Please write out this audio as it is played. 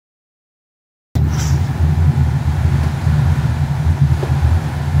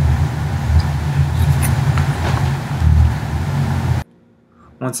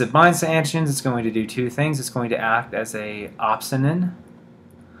once it binds to antigens, it's going to do two things. It's going to act as a opsonin,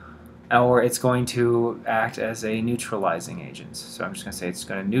 or it's going to act as a neutralizing agent. So I'm just going to say it's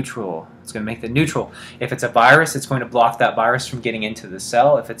going to make the neutral. If it's a virus, it's going to block that virus from getting into the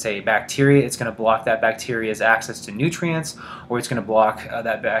cell. If it's a bacteria, it's going to block that bacteria's access to nutrients, or it's going to block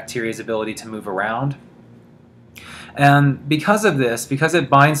that bacteria's ability to move around. And because of this, because it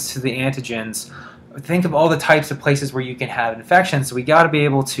binds to the antigens, think of all the types of places where you can have infections. So we got to be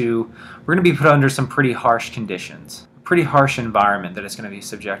able to, we're going to be put under some pretty harsh conditions. Pretty harsh environment that it's going to be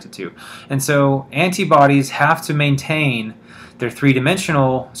subjected to. And so antibodies have to maintain their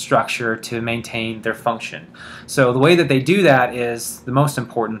three-dimensional structure to maintain their function. So the way that they do that is, the most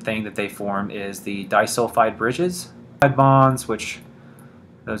important thing that they form is the disulfide bridges, bonds, which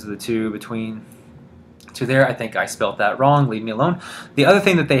those are the two between two there. I think I spelled that wrong, leave me alone. The other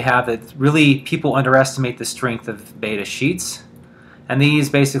thing that they have that really people underestimate the strength of beta sheets, and these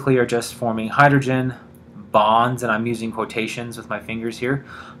basically are just forming hydrogen bonds, and I'm using quotations with my fingers here.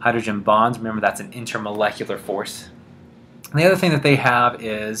 Hydrogen bonds, remember that's an intermolecular force. And the other thing that they have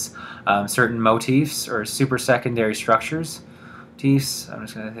is certain motifs or super secondary structures. Motifs, I'm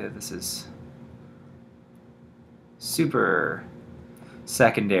just going to say that this is super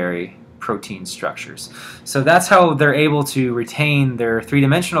secondary protein structures. So that's how they're able to retain their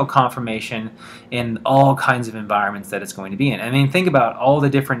three-dimensional conformation in all kinds of environments that it's going to be in. I mean, think about all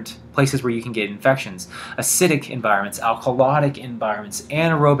the different places where you can get infections. Acidic environments, alkalotic environments,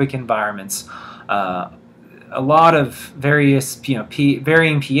 anaerobic environments, a lot of various,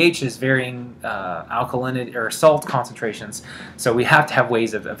 varying pHs, varying alkalinity or salt concentrations. So we have to have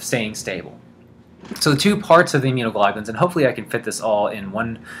ways of staying stable. So the two parts of the immunoglobulins, and hopefully I can fit this all in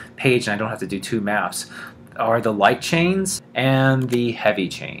one page and I don't have to do two maps, are the light chains and the heavy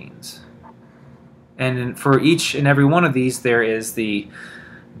chains. And for each and every one of these, there is the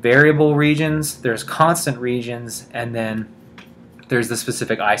variable regions, there's constant regions, and then there's the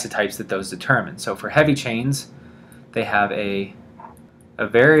specific isotypes that those determine. So for heavy chains, they have a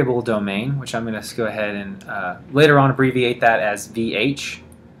variable domain, which I'm going to go ahead and later on abbreviate that as VH,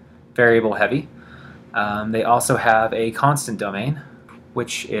 variable heavy. They also have a constant domain,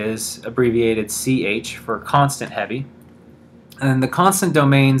 which is abbreviated CH for constant heavy. And the constant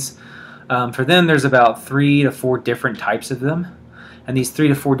domains, for them, there's about 3 to 4 different types of them. And these 3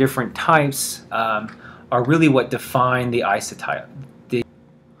 to 4 different types are really what define the isotype.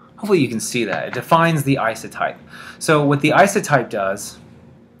 Hopefully you can see that. It defines the isotype. So what the isotype does,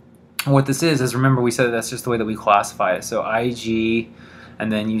 what this is remember we said that's just the way that we classify it. So IG,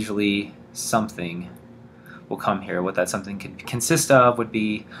 and then usually something will come here. What that something could consist of would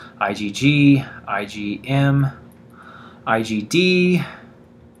be IgG, IgM, IgD,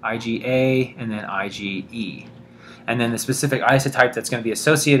 IgA, and then IgE. And then the specific isotype that's going to be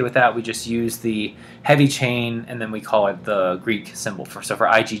associated with that, we just use the heavy chain, and then we call it the Greek symbol. So for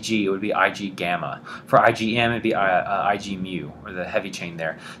IgG, it would be Ig gamma. For IgM, it would be Ig mu, or the heavy chain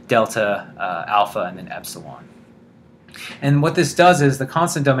there. Delta, alpha, and then epsilon. And what this does is the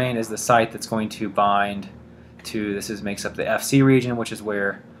constant domain is the site that's going to bind to, makes up the Fc region, which is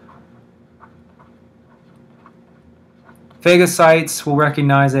where phagocytes will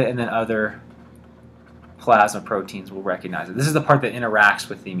recognize it, and then other plasma proteins will recognize it. This is the part that interacts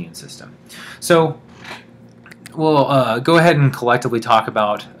with the immune system. So we'll go ahead and collectively talk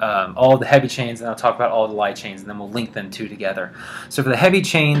about all the heavy chains, and I'll talk about all the light chains, and then we'll link them two together. So for the heavy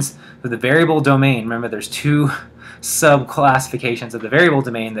chains, for the variable domain, remember there's two sub-classifications of the variable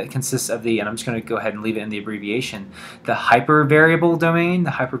domain that consists of the, and I'm just going to go ahead and leave it in the abbreviation, the hypervariable domain, the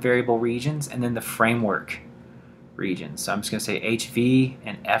hypervariable regions, and then the framework regions. So I'm just going to say HV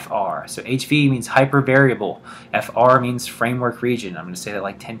and FR. So HV means hypervariable, FR means framework region. I'm going to say that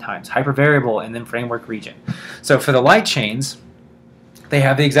like 10 times. Hypervariable and then framework region. So for the light chains, they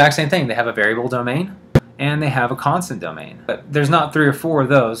have the exact same thing. They have a variable domain and they have a constant domain. But there's not 3 or 4 of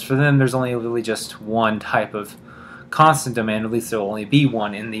those. For them, there's only really just one type of constant domain. At least there will only be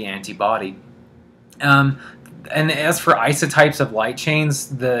one in the antibody. And as for isotypes of light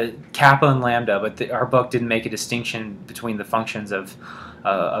chains, the kappa and lambda, but our book didn't make a distinction between the functions of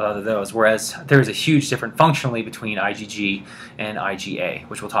those, whereas there's a huge difference functionally between IgG and IgA,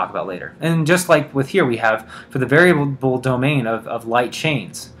 which we'll talk about later. And just like with here, we have, for the variable domain of light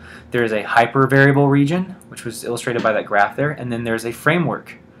chains, there's a hypervariable region, which was illustrated by that graph there, and then there's a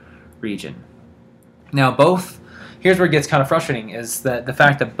framework region. Now both, here's where it gets kind of frustrating, is that the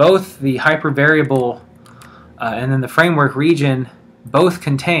fact that both the hypervariable and then the framework region both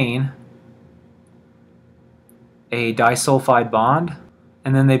contain a disulfide bond,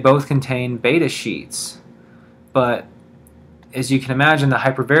 and then they both contain beta sheets. But as you can imagine, the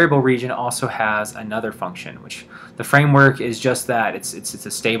hypervariable region also has another function, which the framework is just that. It's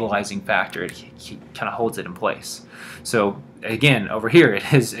a stabilizing factor. It kind of holds it in place. So again, over here,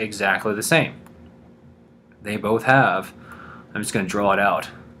 it is exactly the same. They both have, I'm just going to draw it out,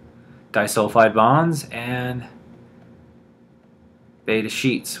 disulfide bonds and beta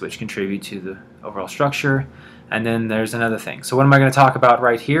sheets, which contribute to the overall structure. And then there's another thing. So what am I going to talk about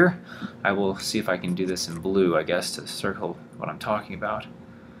right here? I will see if I can do this in blue, I guess, to circle what I'm talking about.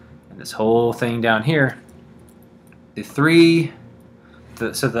 And this whole thing down here, the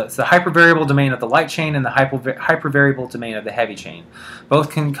hypervariable domain of the light chain and the hypervariable domain of the heavy chain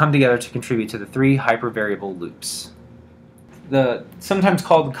both can come together to contribute to the 3 hypervariable loops. Sometimes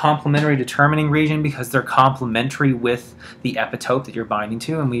called the complementary determining region because they're complementary with the epitope that you're binding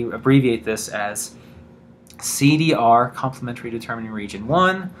to, and we abbreviate this as CDR, complementary determining region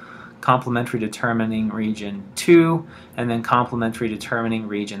 1, complementary determining region 2, and then complementary determining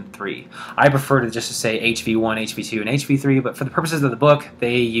region 3. I prefer to just to say HV1, HV2, and HV3, but for the purposes of the book,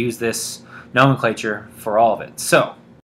 they use this nomenclature for all of it. So